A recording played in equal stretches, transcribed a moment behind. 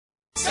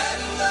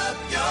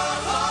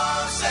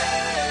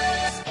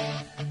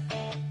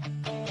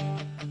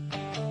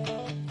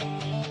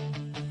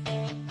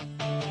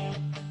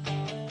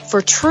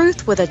For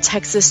truth with a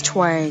Texas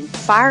twang,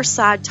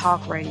 Fireside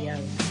Talk Radio,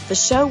 the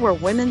show where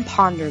women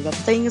ponder the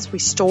things we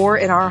store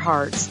in our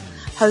hearts.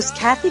 Host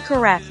Kathy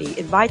Carafi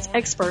invites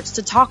experts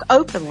to talk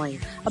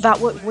openly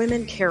about what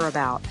women care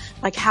about,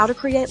 like how to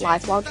create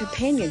lifelong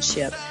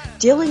companionship,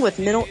 dealing with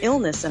mental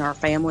illness in our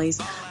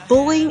families,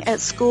 bullying at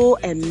school,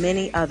 and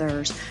many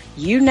others.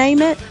 You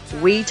name it,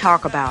 we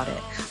talk about it.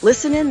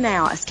 Listen in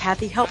now as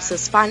Kathy helps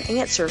us find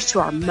answers to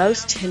our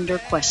most tender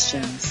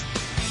questions.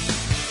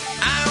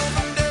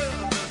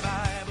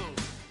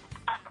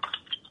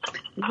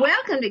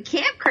 Welcome to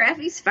Camp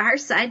Crafty's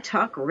Fireside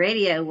Talk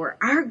Radio, where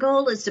our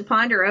goal is to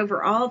ponder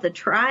over all the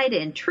tried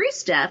and true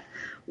stuff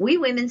we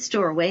women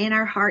store away in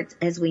our hearts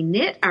as we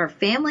knit our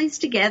families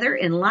together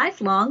in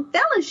lifelong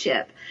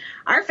fellowship.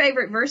 Our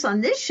favorite verse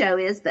on this show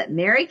is, "But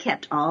Mary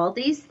kept all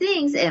these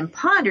things and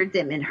pondered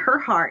them in her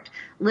heart."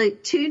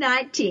 Luke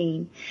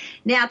 2:19.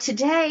 Now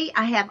today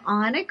I have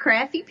Anna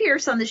Crafty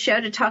Pierce on the show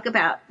to talk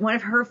about one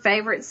of her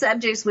favorite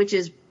subjects, which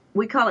is,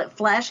 we call it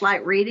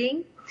flashlight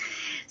reading.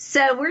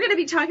 So we're going to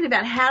be talking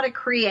about how to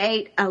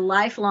create a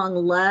lifelong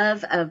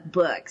love of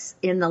books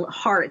in the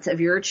hearts of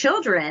your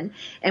children.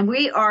 And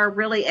we are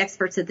really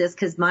experts at this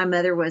because my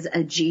mother was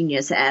a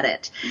genius at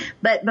it.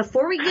 But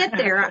before we get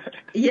there,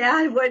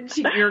 yeah, wasn't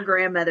she your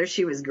grandmother?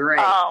 She was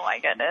great. Oh, my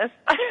goodness.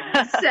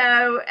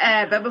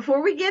 But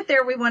before we get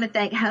there, we want to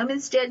thank Home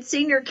Instead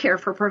Senior Care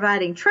for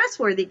providing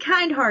trustworthy,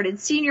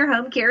 kind-hearted senior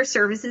home care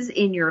services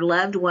in your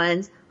loved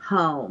one's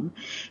home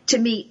to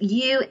meet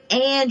you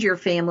and your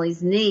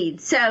family's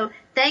needs. So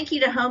thank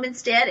you to Home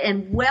Instead,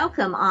 and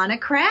welcome Anna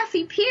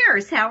Crafty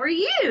Pierce. How are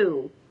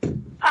you?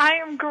 I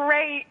am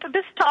great.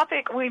 This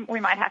topic, we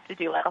might have to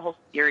do like a whole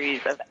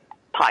series of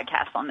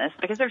podcasts on this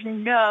because there's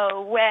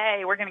no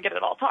way we're going to get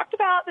it all talked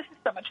about. This is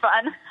so much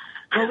fun.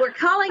 Well, we're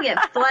calling it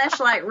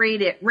Flashlight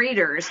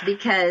Readers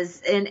because,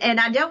 and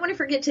I don't want to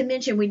forget to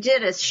mention, we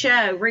did a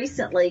show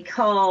recently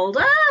called,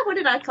 what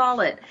did I call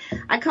it?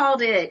 I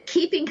called it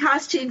Keeping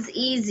Costumes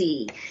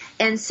Easy.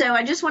 And so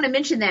I just want to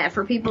mention that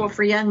for people,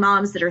 for young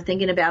moms that are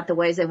thinking about the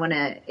ways they want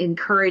to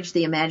encourage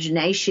the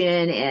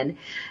imagination.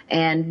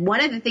 And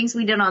one of the things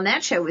we did on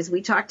that show was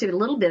we talked a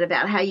little bit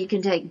about how you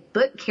can take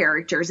book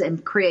characters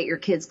and create your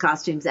kids'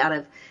 costumes out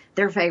of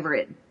their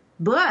favorite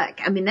book.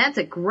 I mean, that's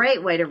a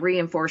great way to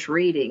reinforce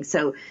reading.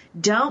 So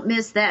don't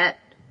miss that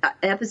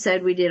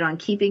episode we did on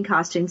Keeping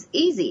Costumes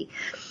Easy.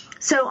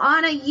 So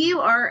Anna,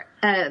 you are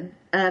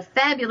a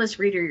fabulous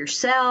reader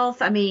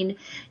yourself. I mean,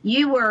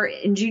 you were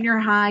in junior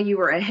high,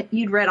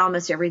 you'd read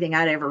almost everything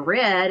I'd ever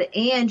read,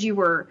 and you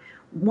were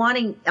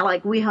wanting,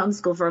 like, we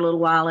homeschooled for a little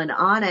while, and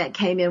Anna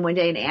came in one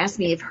day and asked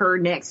me if her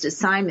next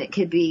assignment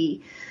could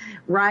be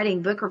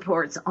writing book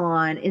reports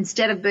on,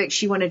 instead of books,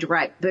 she wanted to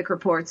write book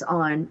reports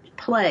on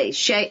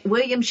plays,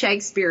 William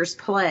Shakespeare's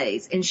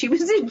plays. And she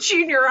was in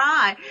junior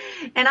high.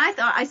 And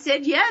I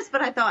said yes,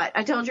 but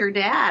I told your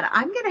dad,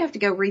 I'm going to have to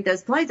go read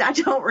those plays. I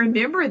don't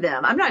remember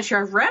them. I'm not sure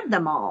I've read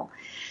them all.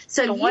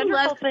 So the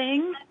wonderful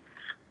thing,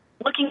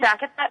 looking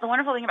back at that, the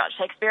wonderful thing about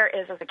Shakespeare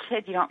is as a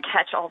kid, you don't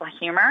catch all the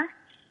humor.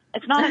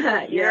 It's not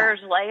until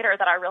years later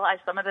that I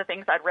realized some of the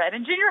things I'd read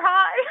in junior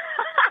high.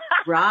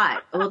 Right.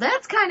 Well,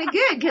 that's kind of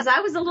good because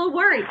I was a little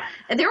worried.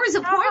 And there was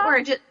a point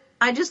where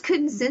I just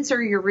couldn't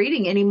censor your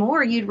reading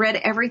anymore. You'd read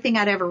everything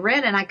I'd ever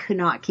read, and I could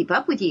not keep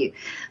up with you.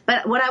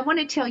 But what I want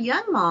to tell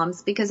young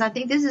moms, because I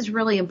think this is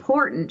really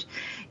important,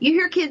 you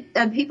hear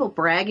people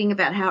bragging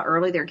about how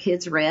early their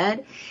kids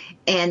read.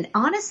 And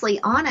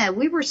honestly, Anna,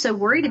 we were so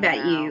worried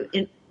about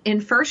you. In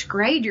first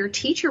grade, your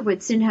teacher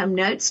would send home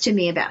notes to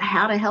me about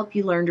how to help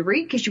you learn to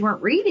read because you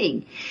weren't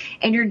reading.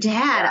 And your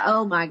dad,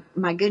 oh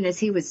my goodness,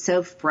 he was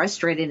so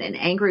frustrated and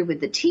angry with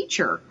the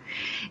teacher.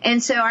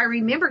 And so I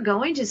remember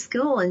going to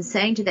school and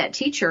saying to that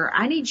teacher,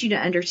 I need you to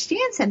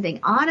understand something.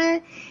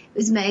 Anna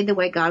is made the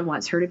way God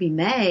wants her to be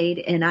made,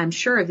 and I'm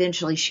sure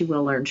eventually she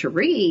will learn to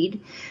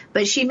read,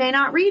 but she may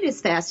not read as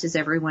fast as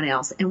everyone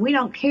else, and we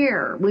don't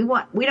care. We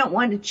don't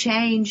want to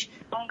change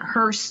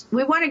her.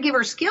 We want to give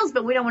her skills,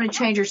 but we don't want to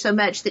change her so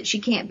much that she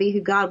can't be who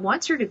God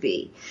wants her to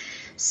be.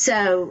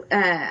 So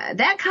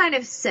that kind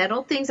of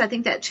settled things. I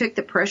think that took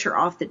the pressure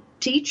off the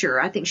teacher.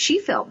 I think she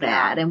felt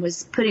bad and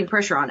was putting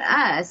pressure on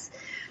us.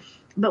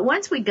 But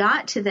once we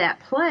got to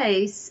that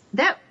place,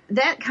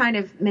 that kind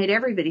of made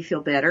everybody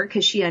feel better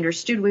because she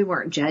understood we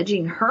weren't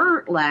judging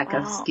her lack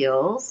of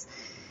skills.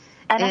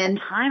 And at the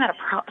time, at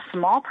a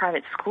small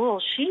private school,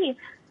 they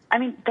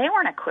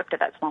weren't equipped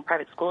at that small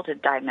private school to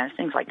diagnose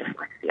things like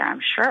dyslexia,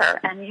 I'm sure.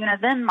 And,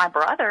 then my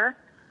brother,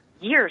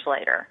 years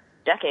later,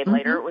 decade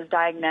later, was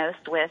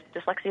diagnosed with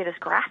dyslexia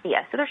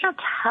dysgraphia. So there's no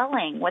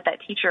telling what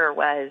that teacher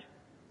was.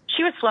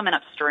 She was swimming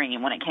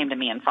upstream when it came to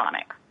me and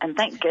phonics. And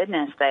thank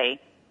goodness they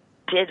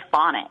did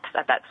phonics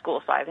at that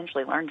school, so I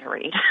eventually learned to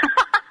read.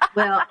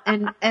 Well,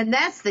 and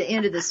that's the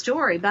end of the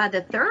story. By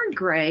the third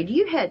grade,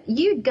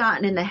 you'd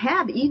gotten in the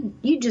habit.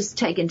 You'd just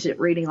taken to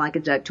reading like a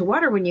duck to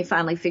water when you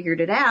finally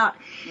figured it out.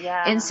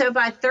 Yeah. And so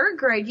by third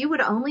grade, you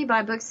would only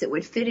buy books that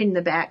would fit in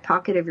the back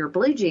pocket of your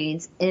blue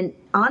jeans. And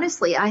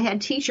honestly, I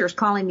had teachers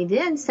calling me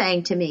then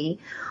saying to me,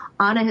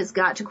 Anna has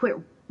got to quit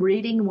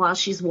reading while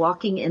she's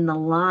walking in the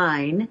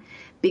line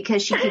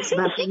because she keeps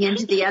bumping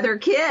into the other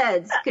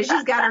kids because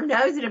she's got her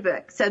nose in a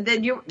book. So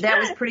then that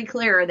was pretty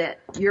clear that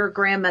your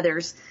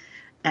grandmother's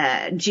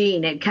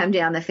gene had come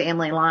down the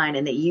family line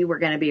and that you were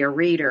going to be a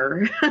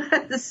reader.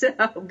 So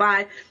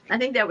I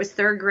think that was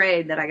 3rd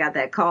grade that I got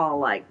that call,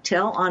 like,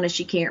 tell Anna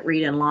she can't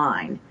read in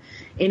line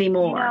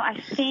anymore.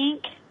 I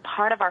think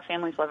part of our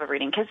family's love of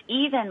reading, because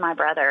even my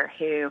brother,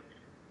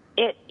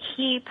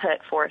 he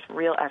put forth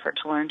real effort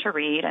to learn to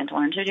read and to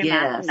learn to do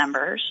math and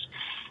numbers.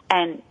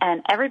 And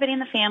everybody in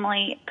the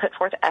family put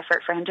forth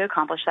effort for him to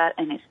accomplish that,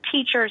 and his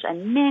teachers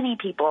and many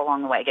people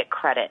along the way get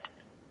credit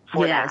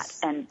for that,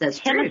 and that's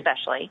him true.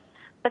 especially.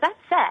 But that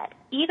said,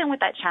 even with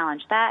that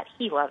challenge, that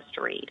he loves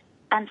to read.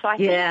 And so I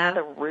think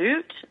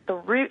the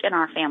root in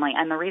our family,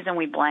 and the reason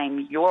we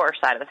blame your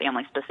side of the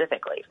family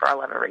specifically for our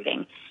love of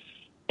reading,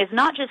 is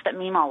not just that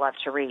Meemaw loved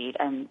to read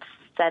and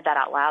said that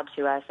out loud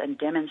to us and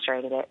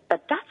demonstrated it,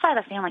 but that side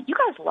of the family, you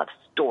guys love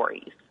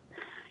stories.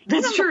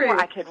 That's true.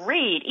 Before I could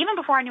read, even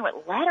before I knew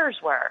what letters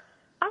were,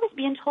 I was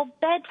being told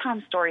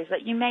bedtime stories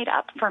that you made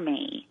up for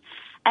me.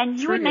 And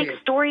you would make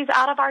stories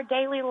out of our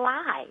daily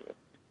lives.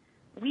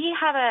 We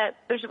have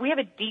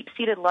a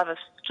deep-seated love of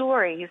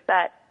stories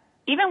that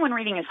even when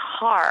reading is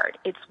hard,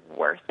 it's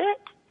worth it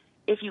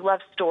if you love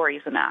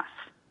stories enough.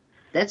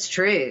 That's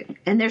true.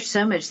 And there's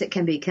so much that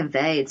can be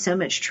conveyed, so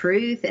much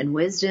truth and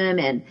wisdom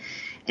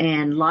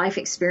and life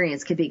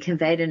experience can be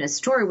conveyed in a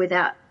story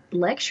without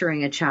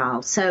lecturing a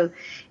child. So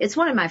it's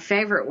one of my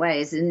favorite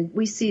ways. And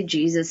we see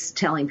Jesus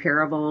telling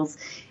parables.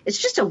 It's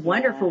just a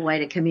wonderful way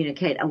to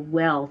communicate a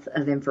wealth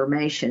of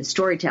information,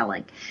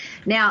 storytelling.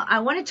 Now,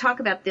 I want to talk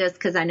about this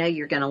because I know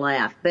you're going to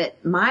laugh,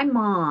 but my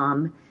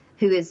mom,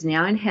 who is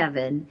now in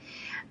heaven,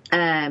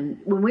 when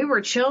we were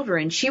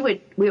children,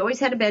 we always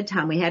had a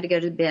bedtime. We had to go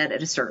to bed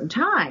at a certain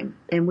time,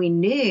 and we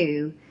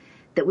knew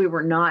that we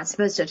were not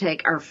supposed to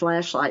take our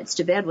flashlights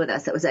to bed with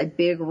us. That was a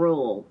big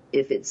rule.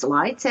 If it's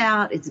lights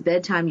out, it's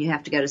bedtime, you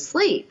have to go to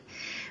sleep.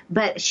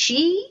 But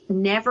she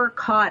never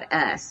caught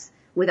us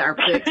with our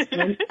books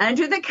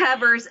under the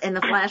covers and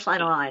the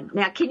flashlight on.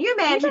 Now, can you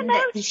imagine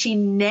that she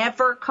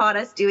never caught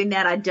us doing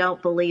that? I don't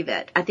believe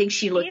it. I think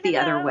she looked the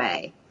other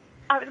way.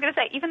 I was going to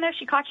say, even though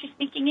she caught you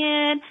sneaking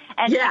in,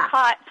 and she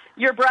caught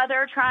your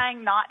brother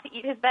trying not to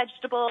eat his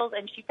vegetables,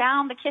 and she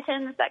found the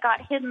kittens that got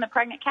hidden, the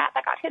pregnant cat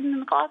that got hidden in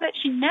the closet,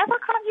 she never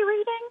caught you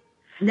reading?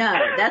 No,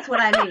 that's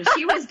what I mean.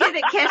 She was good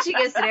at catching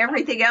us at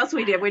everything else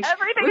we did, which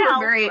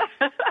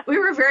we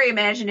were very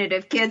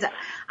imaginative kids.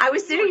 I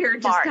was sitting here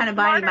just kind of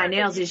biting my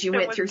nails as you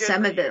went through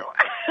some of the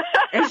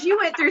as you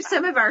went through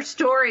some of our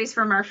stories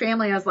from our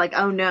family. I was like,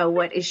 oh no,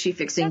 what is she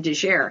fixing to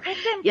share?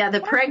 Yeah,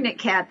 the pregnant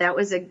cat, that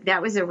was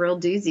a real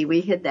doozy.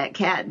 We hid that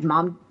cat.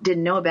 Mom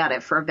didn't know about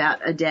it for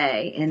about a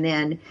day, and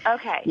then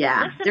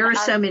there were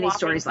so many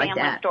stories like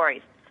that.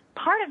 Stories.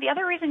 Part of the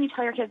other reason you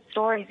tell your kids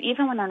stories,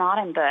 even when they're not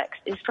in books,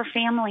 is for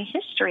family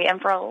history and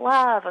for a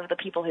love of the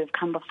people who've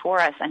come before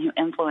us and who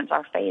influence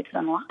our faiths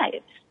and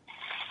lives.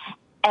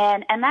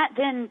 And that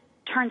then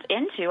turns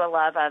into a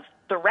love of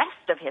the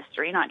rest of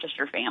history, not just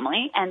your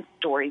family, and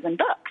stories and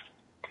books.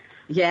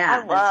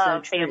 Yeah, I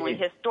love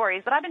family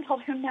stories, but I've been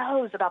told, who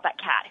knows about that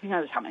cat? Who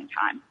knows how many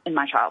times in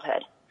my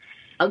childhood?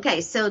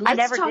 Okay, so let's I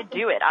never did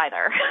do it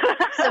either.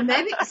 So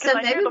maybe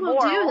we'll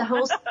do the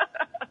whole.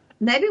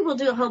 Maybe we'll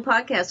do a whole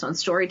podcast on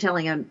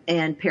storytelling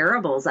and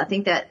parables. I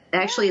think that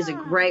actually is a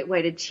great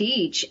way to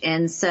teach,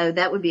 and so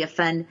that would be a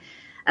fun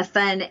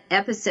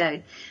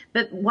episode.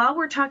 But while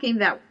we're talking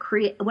about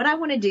what I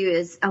want to do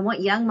is I want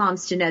young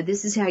moms to know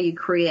this is how you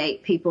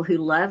create people who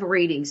love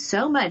reading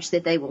so much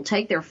that they will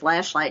take their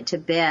flashlight to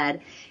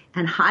bed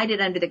and hide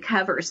it under the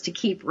covers to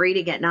keep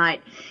reading at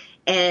night.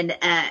 And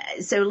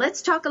so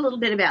let's talk a little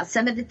bit about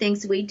some of the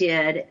things we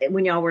did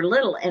when y'all were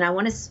little. And I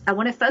want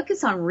to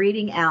focus on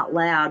reading out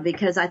loud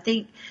because I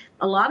think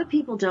a lot of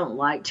people don't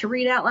like to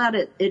read out loud.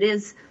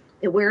 It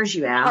wears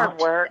you out. Hard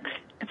work.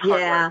 It's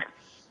hard work.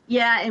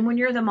 Yeah, and when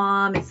you're the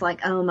mom, it's like,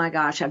 oh my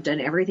gosh, I've done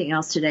everything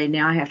else today.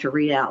 Now I have to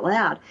read out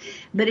loud.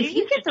 But if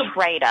you get to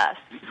trade us.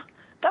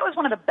 That was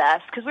one of the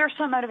best because we were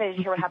so motivated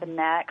to hear what happened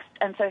next.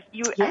 And so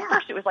at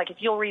first it was like, if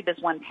you'll read this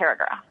one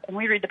paragraph, and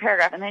we read the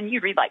paragraph, and then you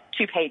read like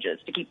 2 pages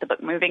to keep the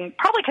book moving,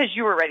 probably because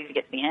you were ready to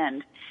get to the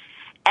end.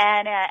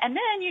 And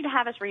then you'd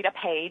have us read a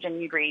page,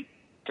 and you'd read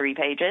 3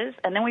 pages,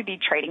 and then we'd be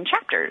trading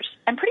chapters.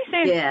 And pretty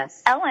soon,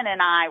 Ellen and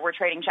I were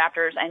trading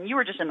chapters, and you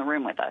were just in the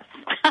room with us.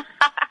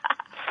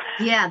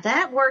 Yeah,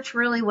 that worked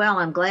really well.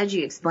 I'm glad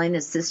you explained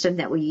the system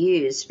that we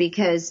used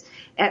because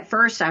at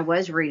first I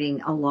was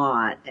reading a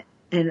lot.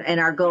 And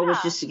our goal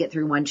was just to get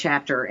through one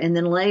chapter. And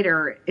then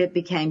later it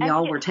became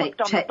y'all were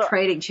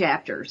trading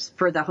chapters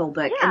for the whole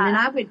book. Yeah. And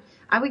then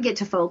I would get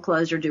to fold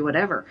clothes or do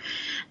whatever.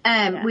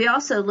 We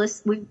also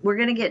we're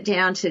going to get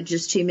down to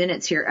just 2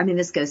 minutes here. I mean,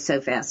 this goes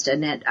so fast,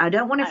 doesn't it? I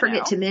don't want to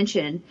forget to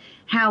mention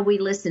how we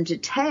listened to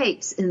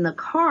tapes in the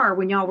car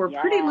when y'all were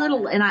pretty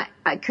little. And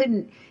I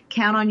couldn't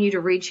count on you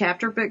to read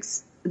chapter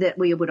books that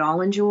we would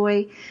all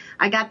enjoy.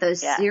 I got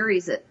those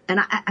series and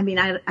I mean,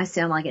 I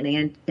sound like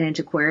an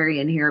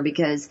antiquarian here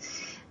because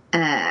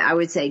I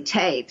would say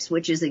tapes,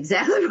 which is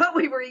exactly what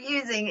we were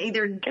using.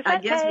 I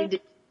guess we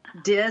did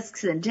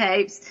discs and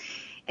tapes.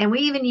 And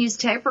we even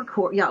used tape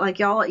record, like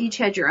y'all each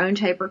had your own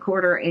tape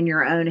recorder and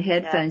your own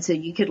headphones, so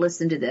you could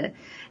listen to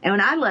and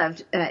when I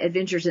loved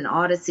Adventures in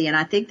Odyssey, and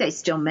I think they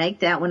still make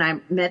that. When I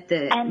met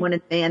one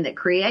of the band that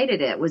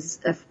created it was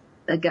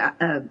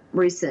a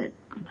recent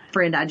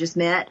friend I just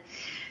met.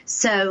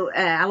 So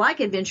I like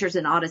Adventures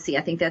in Odyssey.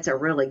 I think that's a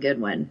really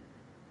good one.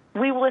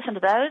 We will listen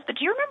to those, but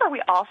do you remember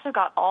we also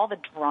got all the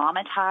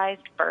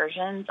dramatized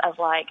versions of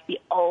like the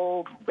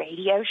old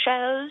radio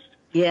shows?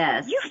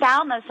 Yes. You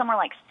found those somewhere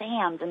like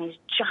Sam's in these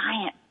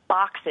giant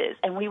boxes,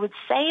 and we would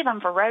save them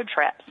for road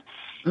trips.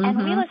 Mm-hmm.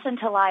 And we listened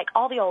to like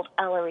all the old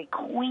Ellery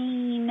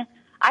Queen.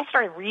 I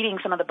started reading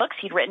some of the books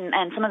he'd written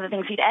and some of the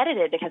things he'd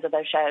edited because of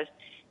those shows.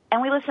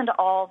 And we listened to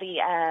all the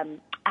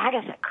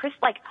Agatha Christie,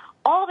 like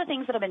all the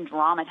things that have been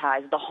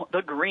dramatized.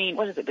 The Green,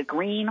 what is it? The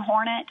Green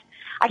Hornet.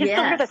 I can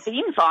still hear the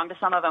theme song to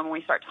some of them when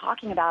we start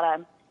talking about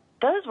them.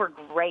 Those were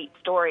great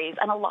stories,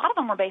 and a lot of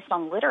them were based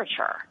on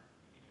literature.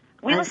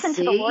 We listened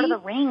to The Lord of the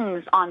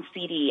Rings on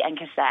CD and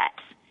cassette,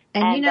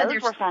 and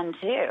those were fun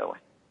too.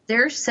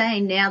 They're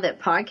saying now that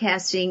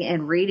podcasting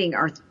and reading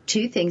are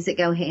two things that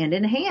go hand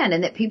in hand,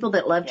 and that people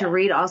that love to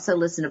read also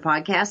listen to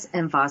podcasts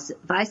and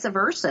vice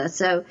versa.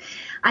 So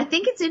I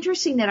think it's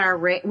interesting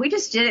that we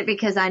just did it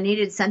because I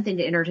needed something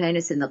to entertain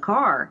us in the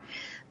car.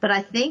 But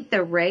I think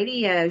the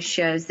radio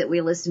shows that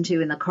we listened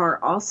to in the car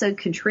also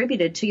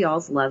contributed to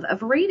y'all's love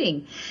of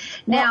reading.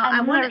 Now,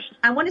 I want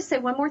to say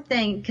one more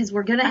thing because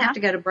we're going to have to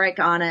go to break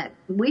on it.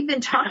 We've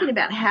been talking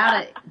about how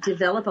to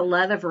develop a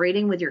love of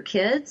reading with your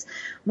kids.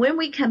 When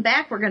we come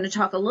back, we're going to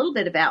talk a little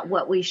bit about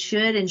what we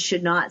should and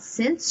should not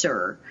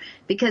censor,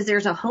 because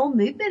there's a whole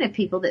movement of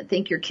people that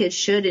think your kids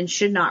should and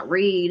should not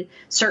read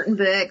certain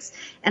books.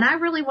 And I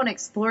really want to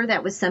explore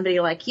that with somebody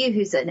like you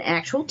who's an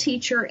actual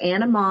teacher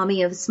and a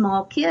mommy of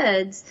small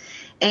kids.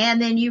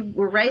 And then you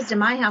were raised in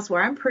my house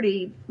where I'm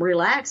pretty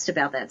relaxed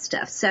about that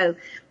stuff. So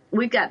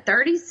we've got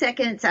 30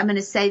 seconds. I'm going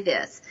to say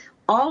this.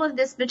 All of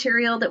this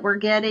material that we're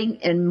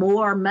getting and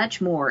more,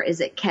 much more, is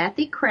at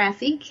Kathy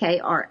Krafve,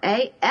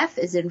 Kraf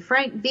as in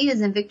Frank, V as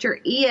in Victor,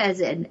 E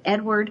as in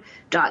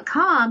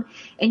Edward.com.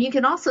 And you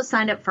can also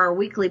sign up for our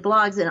weekly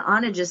blogs, and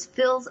Anna just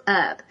fills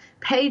up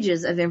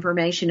pages of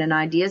information and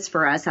ideas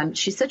for us.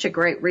 She's such a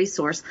great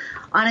resource.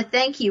 Anna,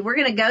 thank you. We're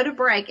going to go to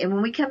break, and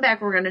when we come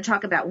back, we're going to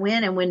talk about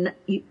when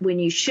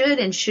you should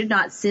and should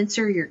not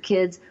censor your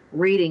kids'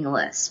 reading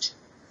list.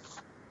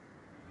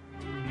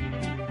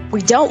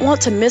 We don't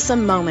want to miss a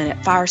moment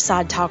at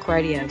Fireside Talk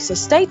Radio, so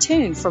stay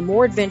tuned for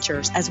more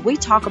adventures as we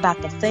talk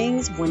about the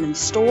things women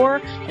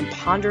store and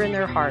ponder in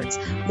their hearts.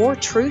 More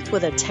truth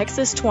with a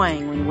Texas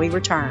twang when we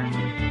return.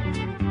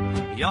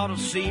 You ought to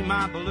see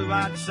my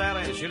blue-eyed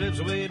Sally. She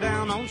lives way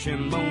down on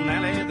Shinbone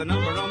Alley. The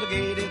number on the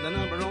gate ain't the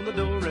number on the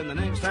door, and the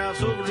next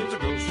house over is a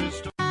grocery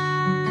store.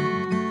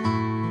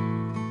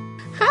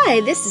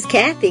 Hi, this is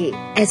Kathy.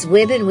 As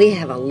women, we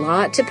have a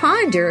lot to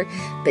ponder,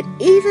 but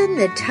even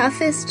the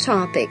toughest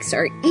topics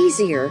are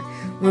easier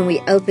when we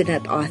open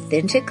up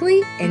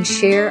authentically and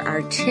share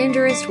our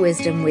tenderest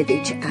wisdom with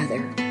each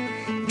other.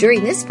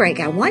 During this break,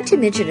 I want to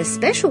mention a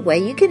special way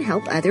you can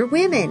help other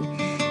women.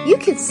 You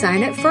can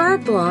sign up for our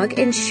blog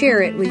and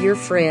share it with your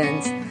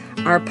friends.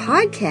 Our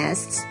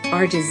podcasts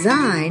are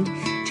designed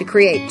to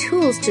create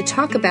tools to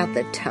talk about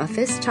the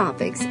toughest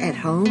topics at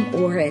home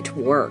or at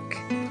work.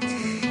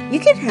 You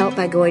can help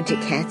by going to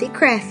Kathy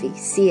Krafve,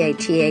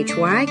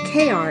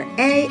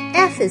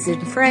 CathyKraf as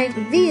in Frank,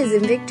 V as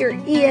in Victor,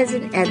 E as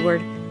in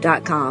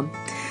Edward.com.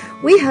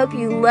 We hope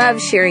you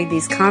love sharing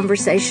these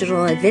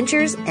conversational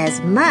adventures as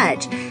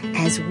much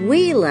as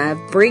we love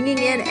bringing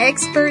in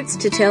experts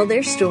to tell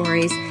their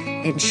stories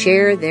and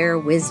share their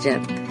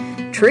wisdom.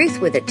 Truth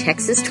with a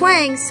Texas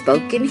twang,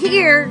 spoken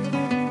here.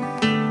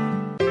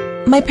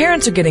 My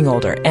parents are getting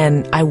older,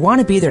 and I want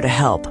to be there to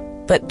help.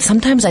 But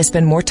sometimes I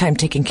spend more time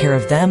taking care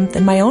of them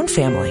than my own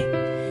family.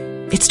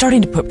 It's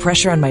starting to put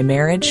pressure on my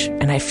marriage,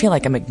 and I feel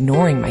like I'm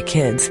ignoring my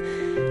kids.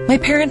 My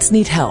parents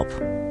need help.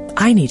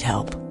 I need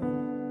help.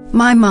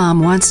 My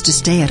mom wants to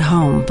stay at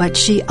home, but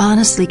she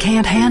honestly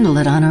can't handle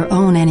it on her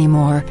own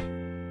anymore.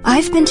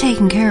 I've been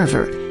taking care of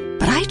her,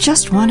 but I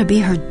just want to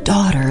be her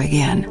daughter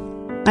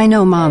again. I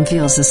know Mom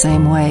feels the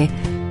same way.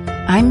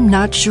 I'm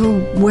not sure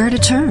where to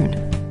turn.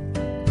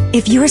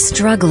 If you're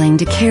struggling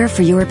to care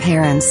for your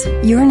parents,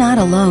 you're not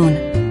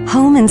alone.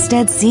 Home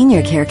Instead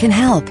Senior Care can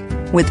help.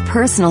 With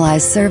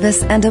personalized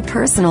service and a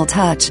personal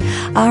touch,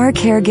 our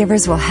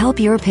caregivers will help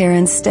your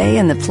parents stay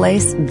in the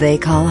place they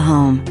call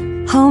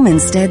home. Home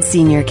Instead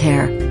Senior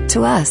Care.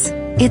 To us,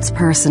 it's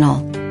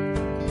personal.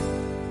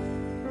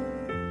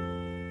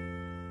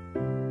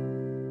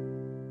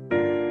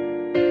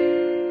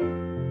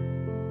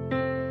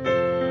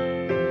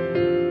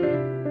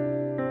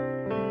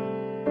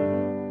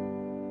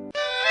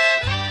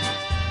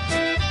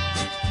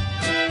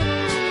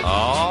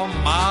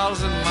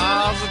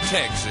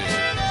 Texas.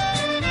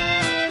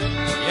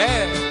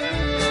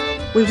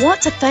 Yeah. We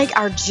want to thank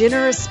our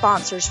generous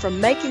sponsors for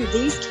making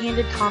these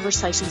candid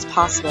conversations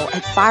possible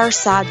at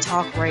Fireside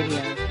Talk Radio,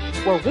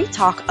 where we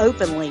talk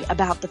openly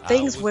about the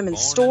things women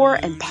store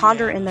and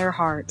ponder in their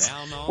hearts,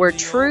 where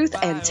truth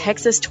and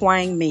Texas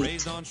twang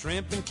meet.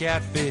 Shrimp and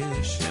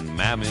catfish and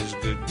Mammy's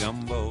good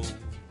gumbo.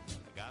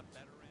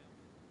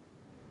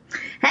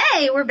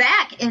 Hey, we're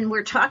back, and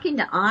we're talking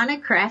to Anna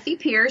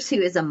Craffey-Pierce, who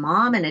is a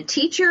mom and a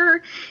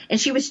teacher, and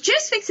she was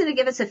just fixing to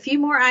give us a few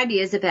more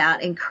ideas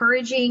about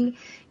encouraging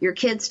your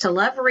kids to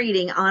love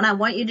reading. Anna, I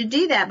want you to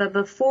do that, but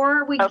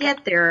before we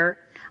get there,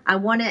 I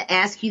want to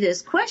ask you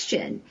this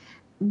question.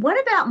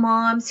 What about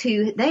moms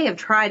who they have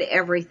tried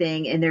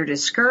everything and they're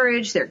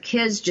discouraged, their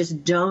kids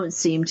just don't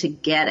seem to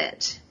get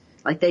it?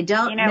 Like they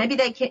don't, maybe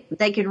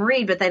they can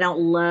read, but they don't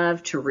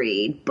love to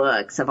read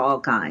books of all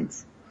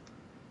kinds.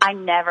 I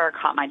never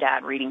caught my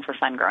dad reading for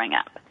fun growing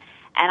up.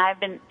 And I've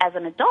been, as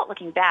an adult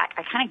looking back,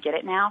 I kind of get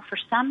it now. For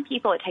some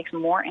people, it takes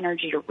more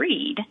energy to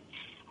read.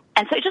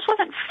 And so it just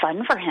wasn't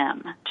fun for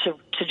him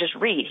to just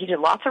read. He did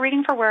lots of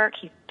reading for work.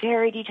 He's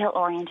very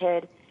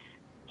detail-oriented.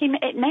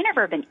 It may never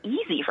have been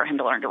easy for him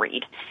to learn to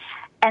read.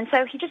 And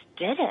so he just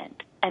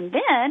didn't. And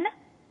then,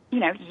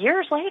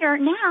 years later,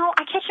 now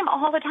I catch him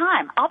all the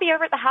time. I'll be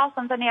over at the house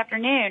on Sunday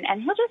afternoon,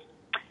 and he'll just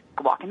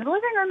walk into the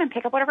living room and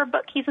pick up whatever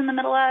book he's in the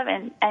middle of,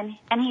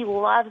 and he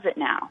loves it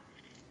now.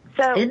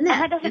 So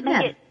that doesn't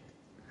make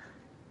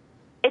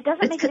it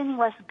doesn't make it any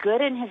less good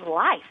in his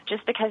life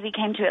just because he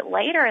came to it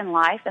later in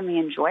life and the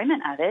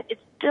enjoyment of it.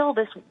 It's still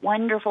this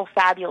wonderful,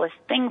 fabulous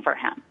thing for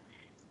him.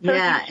 So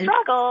if you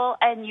struggle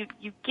and you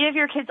give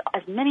your kids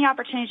as many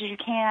opportunities as you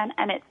can,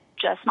 and it's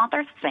just not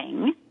their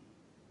thing,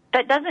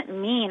 that doesn't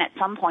mean at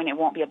some point it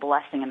won't be a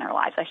blessing in their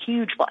lives, a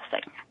huge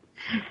blessing.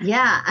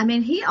 Yeah, I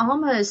mean, he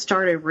almost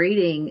started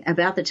reading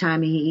about the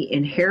time he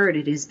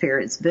inherited his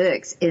parents'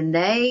 books, and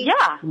they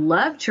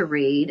loved to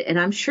read, and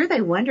I'm sure they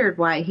wondered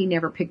why he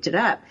never picked it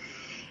up.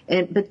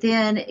 But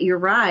then you're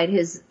right,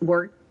 his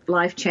work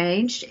life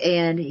changed,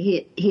 and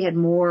he had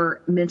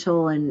more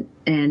mental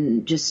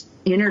and just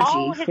energy.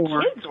 All his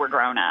kids were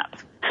grown up.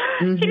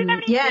 Mm-hmm. He didn't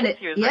have any kids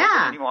he was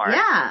raising anymore.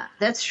 Yeah,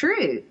 that's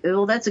true.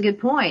 Well, that's a good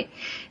point.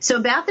 So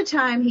about the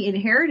time he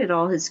inherited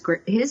all his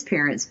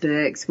parents'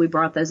 books, we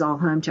brought those all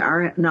home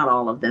to not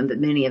all of them, but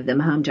many of them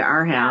home to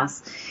our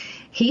house.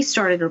 He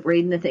started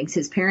reading the things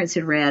his parents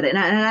had read, and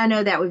I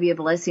know that would be a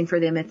blessing for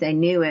them if they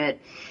knew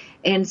it.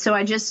 And so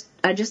I just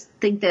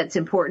think that's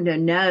important to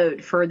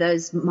note for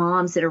those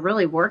moms that are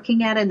really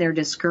working at it and they're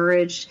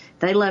discouraged.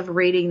 They love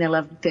reading, they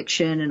love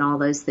fiction and all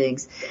those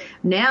things.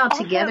 Now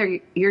together,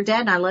 your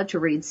dad and I love to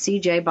read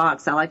C.J.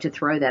 Box. I like to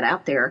throw that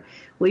out there.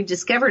 We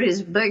discovered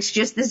his books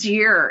just this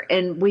year,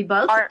 and we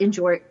both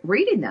enjoy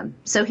reading them.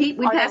 So we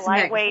pass them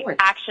back and forth. Lightweight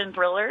action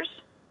thrillers?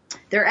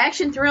 They're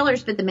action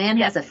thrillers, but the man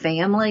has a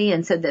family,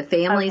 and so the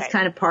family is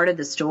kind of part of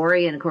the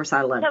story, and of course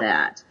I love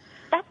that.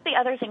 That's the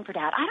other thing for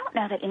Dad. I don't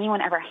know that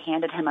anyone ever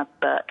handed him a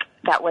book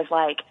that was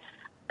like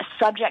a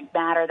subject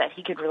matter that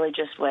he could really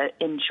just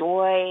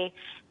enjoy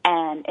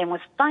and was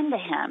fun to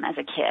him as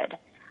a kid.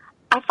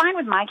 I find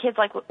with my kids,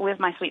 like with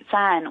my sweet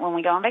son, when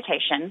we go on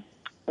vacation,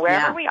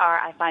 wherever we are,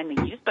 I find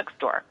the used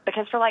bookstore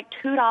because for like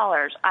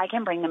 $2, I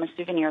can bring them a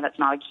souvenir that's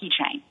not a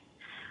keychain.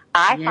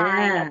 I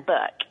find a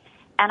book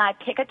and I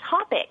pick a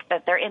topic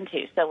that they're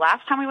into. So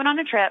last time we went on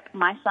a trip,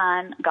 my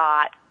son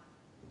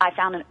I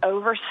found an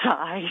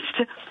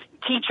oversized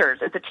teachers.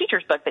 It's a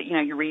teacher's book that,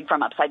 you read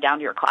from upside down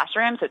to your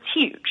classroom, so it's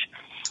huge.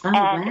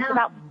 It's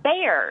about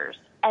bears.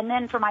 And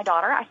then for my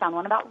daughter, I found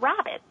one about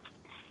rabbits.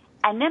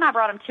 And then I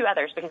brought him two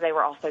others because they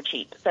were all so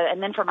cheap.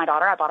 And then for my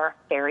daughter, I bought her a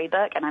fairy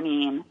book, and I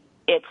mean,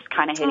 it's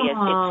kind of hideous.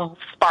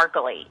 It's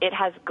sparkly. It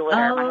has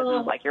glitter. My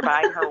husband's like, you're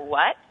buying her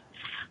what?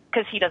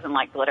 Because he doesn't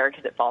like glitter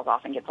because it falls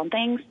off and gets on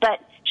things. But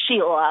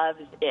she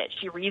loves it.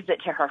 She reads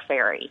it to her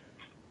fairy.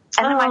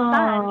 And then my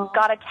son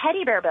got a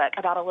teddy bear book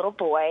about a little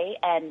boy,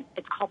 and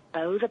it's called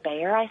Bo the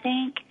Bear, I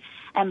think.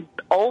 And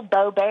old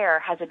Bo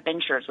Bear has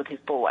adventures with his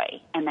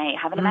boy, and they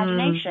have an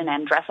imagination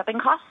and dress up in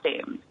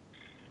costumes.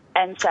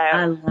 And so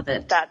I love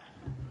it. That's,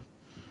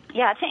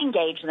 to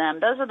engage them.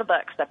 Those are the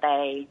books that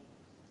they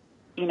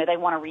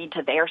want to read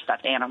to their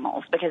stuffed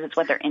animals because it's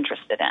what they're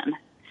interested in.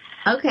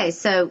 Okay,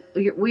 so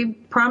we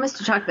promised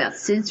to talk about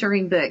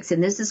censoring books,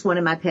 and this is one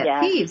of my pet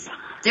peeves.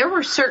 There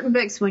were certain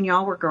books when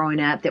y'all were growing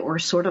up that were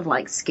sort of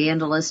like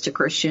scandalous to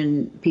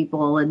Christian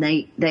people, and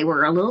they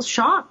were a little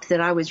shocked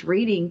that I was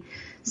reading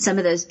some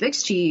of those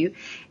books to you.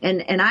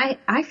 And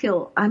I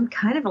feel I'm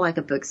kind of like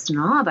a book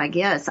snob, I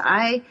guess.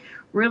 I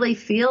really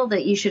feel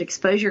that you should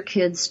expose your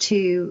kids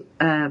to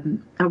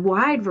a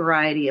wide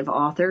variety of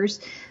authors,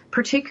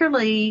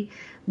 particularly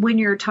when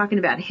you're talking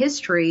about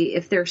history.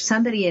 If there's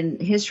somebody in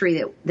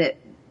history that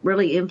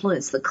really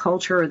influenced the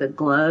culture or the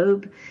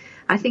globe,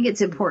 I think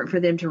it's important for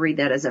them to read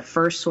that as a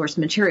first source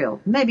material.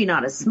 Maybe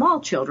not as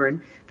small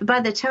children, but by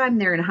the time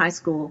they're in high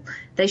school,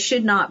 they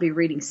should not be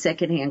reading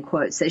secondhand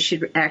quotes. They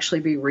should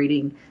actually be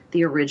reading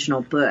the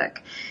original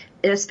book.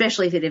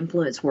 especially if it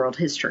influenced world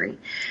history.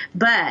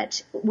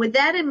 But with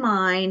that in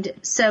mind,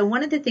 so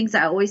one of the things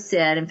I always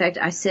said, in fact,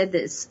 I said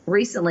this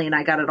recently and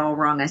I got it all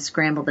wrong. I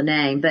scrambled the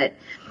name, but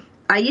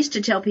I used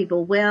to tell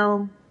people,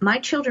 well, my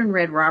children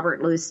read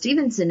Robert Louis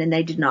Stevenson and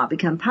they did not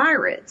become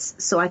pirates.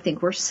 So I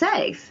think we're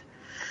safe.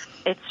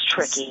 It's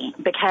tricky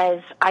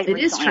because I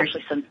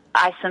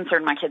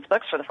censored my kids'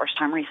 books for the first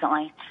time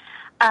recently.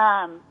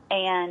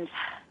 And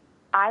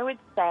I would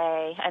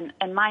say,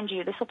 and mind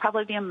you, this will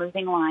probably be a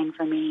moving line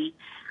for me.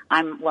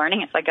 I'm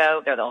learning as I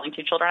go. They're the only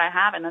 2 children I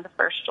have, and they're the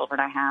first children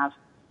I have.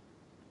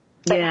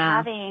 But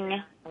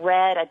having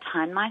read a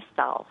ton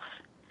myself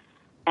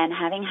and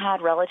having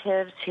had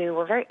relatives who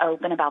were very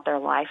open about their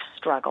life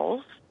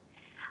struggles,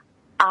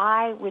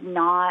 I would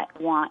not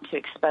want to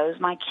expose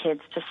my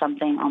kids to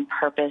something on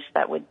purpose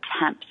that would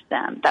tempt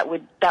them, that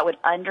would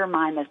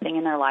undermine the thing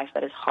in their life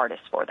that is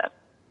hardest for them.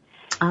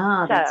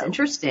 Ah, that's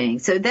interesting.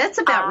 So that's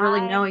about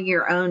really knowing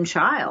your own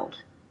child.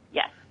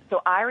 Yes.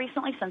 So I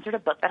recently censored a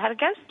book that had a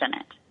ghost in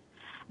it.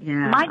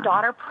 Yeah. My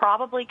daughter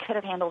probably could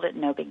have handled it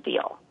no big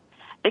deal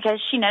because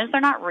she knows they're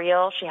not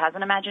real. She has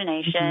an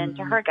imagination. Mm-hmm.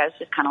 To her, a ghost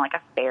is kind of like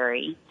a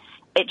fairy.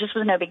 It just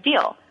was no big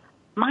deal.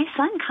 My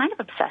son kind of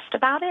obsessed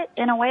about it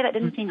in a way that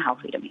didn't seem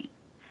healthy to me.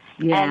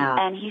 Yeah.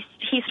 And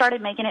he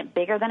started making it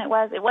bigger than it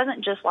was. It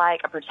wasn't just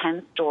like a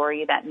pretend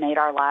story that made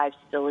our lives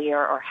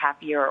sillier or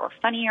happier or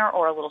funnier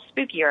or a little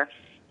spookier.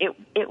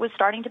 It was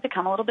starting to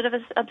become a little bit of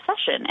an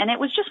obsession. And it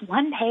was just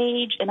one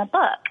page in a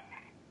book.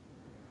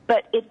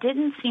 But it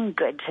didn't seem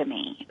good to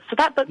me. So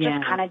that book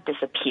just kind of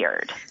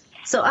disappeared.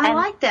 So I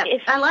like that.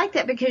 I like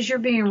that because you're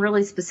being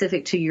really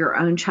specific to your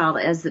own child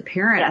as the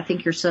parent. Yes. I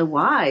think you're so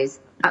wise.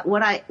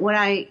 What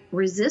I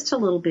resist a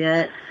little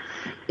bit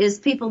is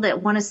people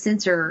that want to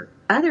censor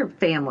other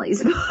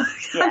families'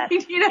 books. Yes. I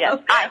mean, yes.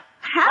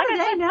 How do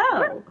they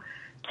know?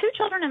 2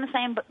 children in the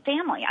same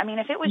family. I mean,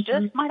 if it was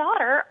just my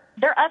daughter,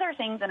 there are other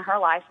things in her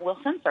life we'll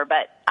censor,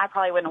 but I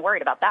probably wouldn't have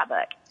worried about that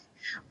book.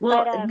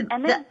 Well, but,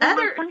 and then when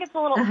my son gets a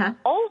little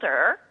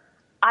older,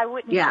 I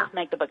wouldn't just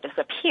make the book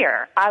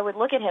disappear. I would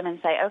look at him and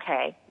say,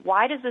 okay,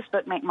 why does this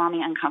book make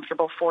Mommy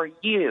uncomfortable for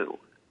you?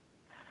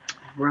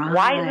 Right.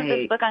 Why is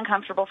this book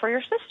uncomfortable for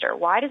your sister?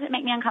 Why does it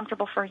make me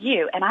uncomfortable for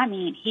you? And I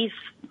mean, he's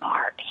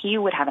smart. He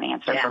would have an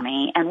answer for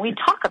me, and we'd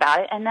talk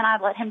about it, and then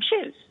I'd let him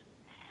choose.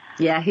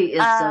 Yeah, he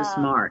is so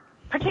smart.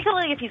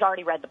 Particularly if he's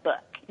already read the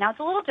book. Now, it's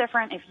a little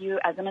different if you,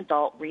 as an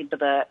adult, read the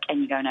book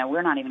and you go, no,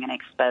 we're not even going to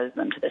expose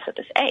them to this at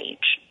this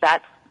age.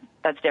 That's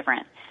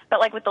different. But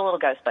like with the little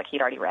ghost book,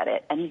 he'd already read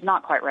it, and he's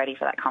not quite ready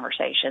for that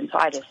conversation, so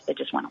it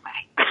just went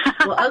away.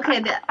 Well,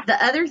 okay, the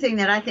other thing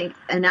that I think,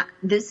 and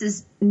this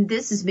is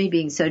me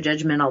being so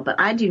judgmental, but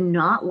I do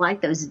not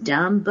like those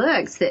dumb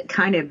books that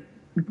kind of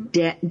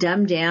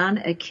dumb down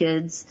a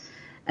kid's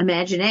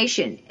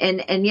imagination.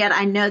 And yet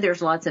I know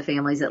there's lots of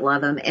families that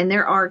love them, and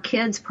there are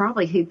kids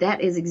probably who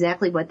that is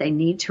exactly what they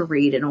need to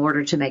read in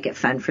order to make it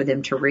fun for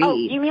them to read. Oh,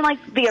 you mean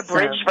like the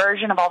abridged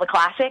version of all the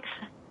classics?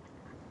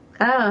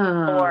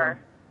 Oh. Or,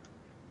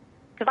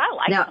 because I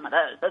like some of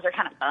those. Those are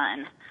kind of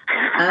fun.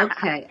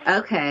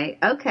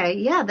 Okay.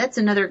 Yeah, that's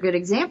another good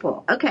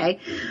example. Okay.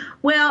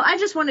 Well, I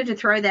just wanted to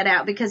throw that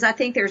out because I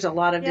think there's a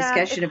lot of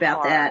discussion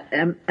about that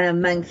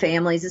among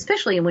families,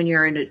 especially when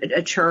you're in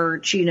a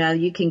church. You know,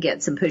 you can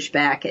get some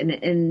pushback,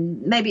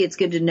 and maybe it's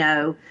good to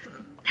know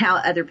how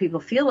other people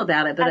feel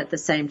about it, but at the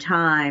same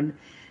time,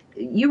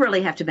 you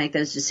really have to make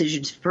those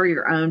decisions for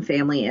your own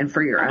family and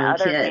for your own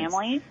other kids.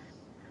 Families?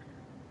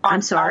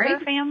 I'm sorry?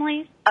 Other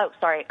families? Oh,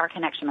 sorry. Our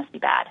connection must be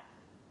bad.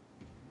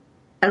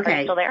 Okay. Are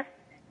you still there?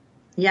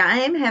 Yeah,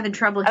 I am having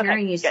trouble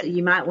hearing you, so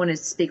you might want to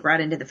speak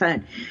right into the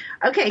phone.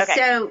 Okay,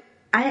 so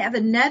I have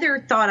another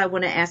thought I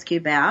want to ask you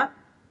about.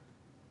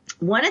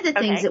 One of the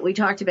things that we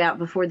talked about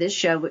before this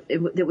show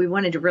that we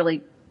wanted to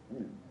really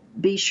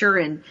be sure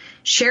and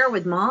share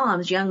with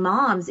young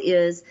moms,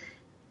 is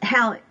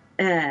how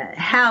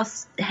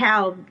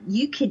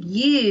you could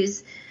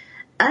use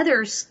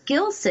other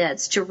skill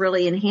sets to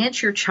really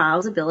enhance your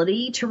child's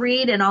ability to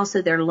read and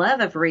also their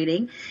love of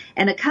reading.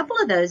 And a couple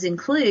of those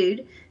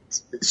include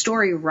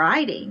story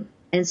writing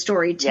and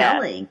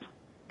storytelling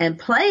and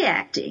play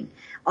acting.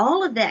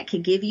 All of that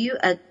can give you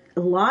a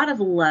lot of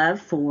love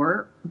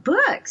for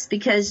books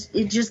because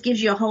it just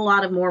gives you a whole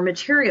lot of more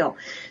material.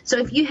 So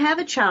if you have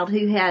a child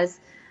who has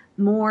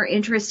more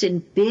interest in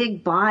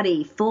big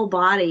body, full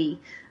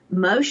body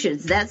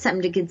motions, that's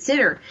something to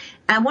consider.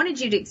 I wanted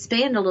you to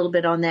expand a little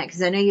bit on that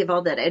because I know you have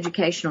all that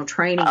educational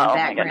training and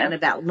background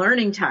about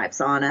learning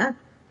types, Anna.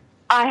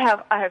 I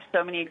have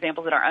so many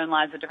examples in our own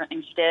lives of different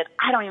things you did.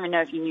 I don't even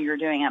know if you knew you were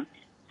doing them.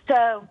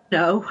 So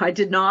no, I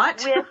did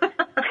not.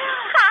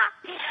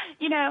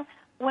 You know,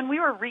 when we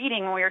were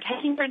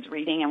taking turns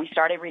reading, and we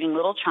started reading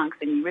little chunks,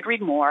 and you would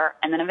read more,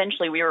 and then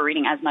eventually we were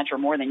reading as much or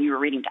more than you were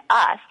reading to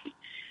us.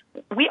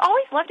 We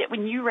always loved it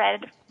when you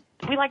read.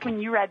 We liked when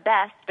you read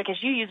best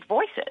because you used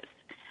voices.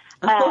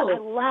 I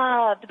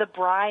loved the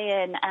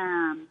Brian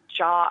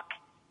Jock,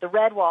 the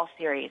Redwall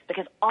series,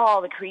 because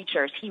all the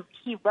creatures,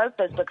 he wrote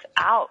those books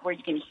out where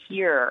you can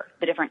hear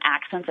the different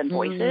accents and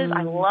voices.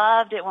 I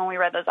loved it when we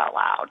read those out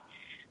loud.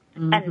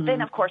 Mm-hmm. And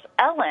then, of course,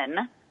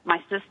 Ellen, my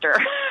sister,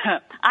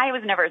 I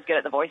was never as good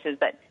at the voices,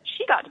 but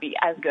she got to be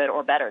as good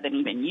or better than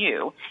even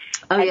you.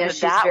 Oh, and yeah,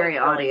 so she's very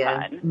really audio.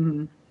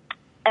 Mm-hmm.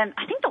 And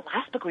I think the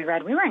last book we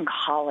read, we were in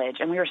college,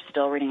 and we were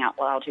still reading out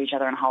loud to each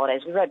other on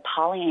holidays. We read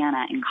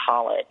Pollyanna in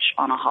college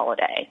on a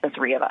holiday, the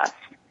three of us.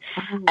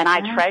 Oh, and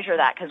I treasure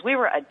that because we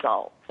were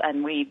adults,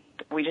 and we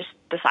just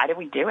decided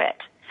we'd do it.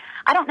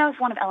 I don't know if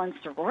one of Ellen's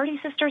sorority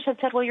sisters had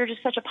said, well, you're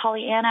just such a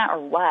Pollyanna or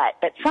what,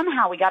 but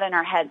somehow we got in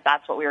our heads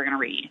that's what we were going to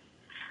read.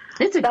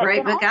 It's a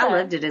great book. I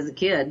loved it as a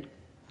kid.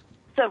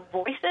 So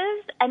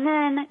voices, and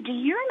then do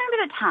you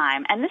remember the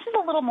time, and this is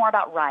a little more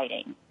about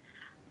writing,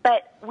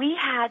 but we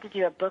had to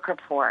do a book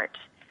report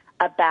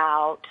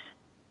about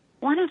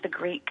one of the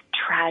Greek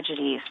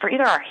tragedies for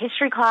either our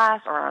history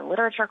class or our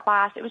literature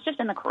class. It was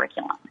just in the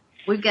curriculum.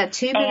 We've got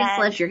 2 minutes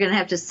left. You're going to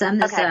have to sum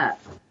this up.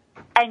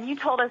 And you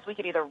told us we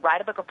could either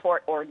write a book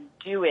report or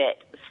do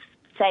it,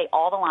 say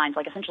all the lines,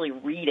 like essentially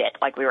read it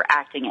like we were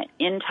acting it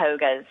in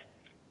togas,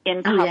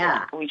 in public.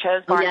 Yeah. We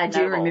chose Barnes I and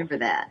do Noble. remember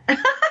that. And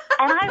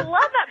I love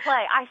that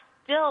play. I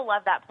still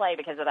love that play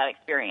because of that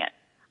experience.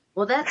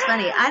 Well, that's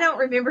funny. I don't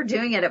remember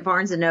doing it at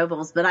Barnes and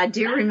Nobles, but I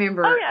do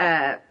remember.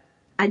 I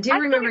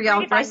remember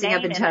y'all dressing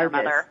up in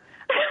togas.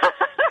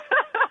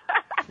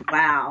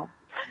 Wow.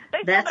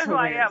 They still know who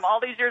I am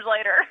all these years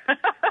later.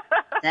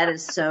 That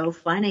is so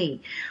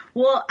funny.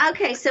 Well,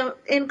 okay, so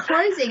in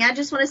closing, I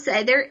just want to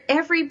say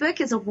every book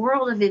is a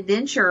world of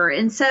adventure.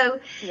 And so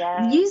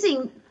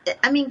getting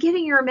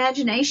your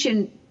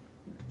imagination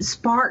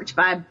sparked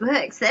by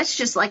books, that's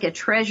just like a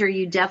treasure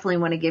you definitely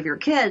want to give your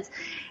kids.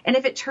 And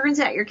if it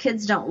turns out your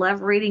kids don't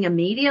love reading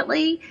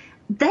immediately,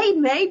 they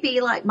may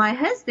be like my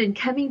husband,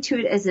 coming to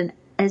it as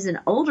an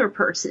older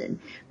person.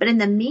 But in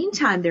the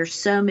meantime, there's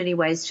so many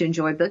ways to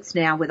enjoy books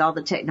now with all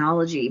the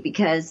technology,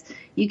 because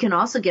you can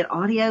also get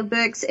audio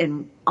books,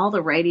 and all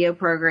the radio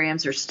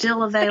programs are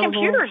still available. The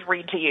computers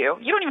read to you.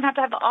 You don't even have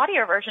to have the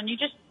audio version. You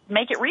just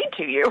make it read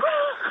to you.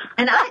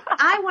 And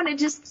I want to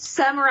just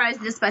summarize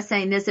this by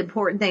saying this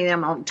important thing, then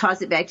I'm going to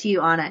toss it back to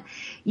you, Anna.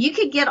 You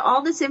could get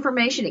all this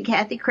information at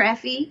Kathy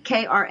Krafve,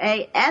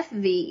 Krafve,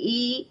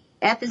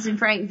 F as in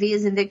Frank, V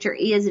as in Victor,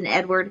 E as in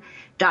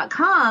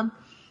Edward.com.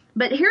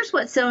 But here's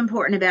what's so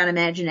important about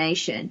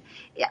imagination.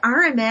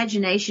 Our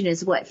imagination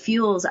is what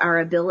fuels our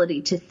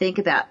ability to think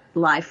about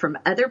life from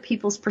other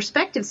people's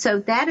perspectives.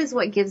 So that is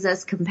what gives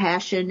us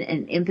compassion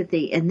and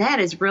empathy, and that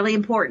is really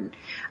important.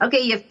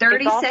 Okay, you have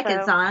 30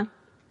 seconds on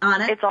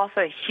it. It's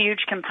also a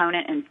huge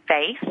component in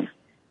faith,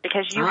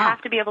 because you have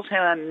to be able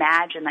to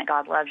imagine that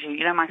God loves you.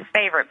 You know, my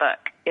favorite book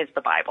is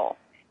the Bible.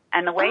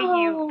 And the way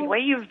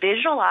you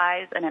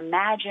visualize and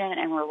imagine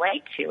and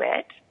relate to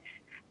it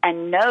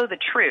and know the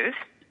truth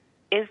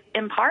is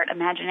in part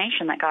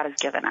imagination that God has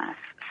given us.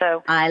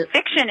 So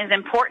fiction is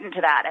important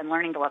to that, and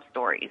learning to love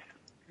stories.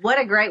 What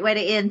a great way to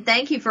end.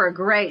 Thank you for a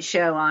great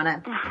show,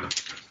 Anna.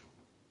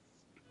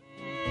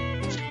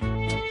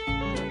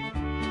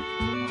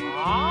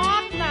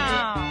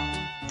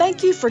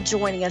 Thank you for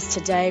joining us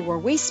today, where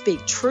we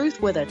speak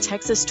truth with a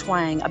Texas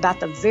twang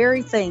about the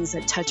very things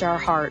that touch our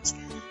hearts.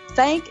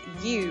 Thank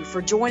you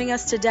for joining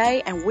us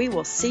today, and we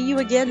will see you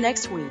again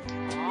next week.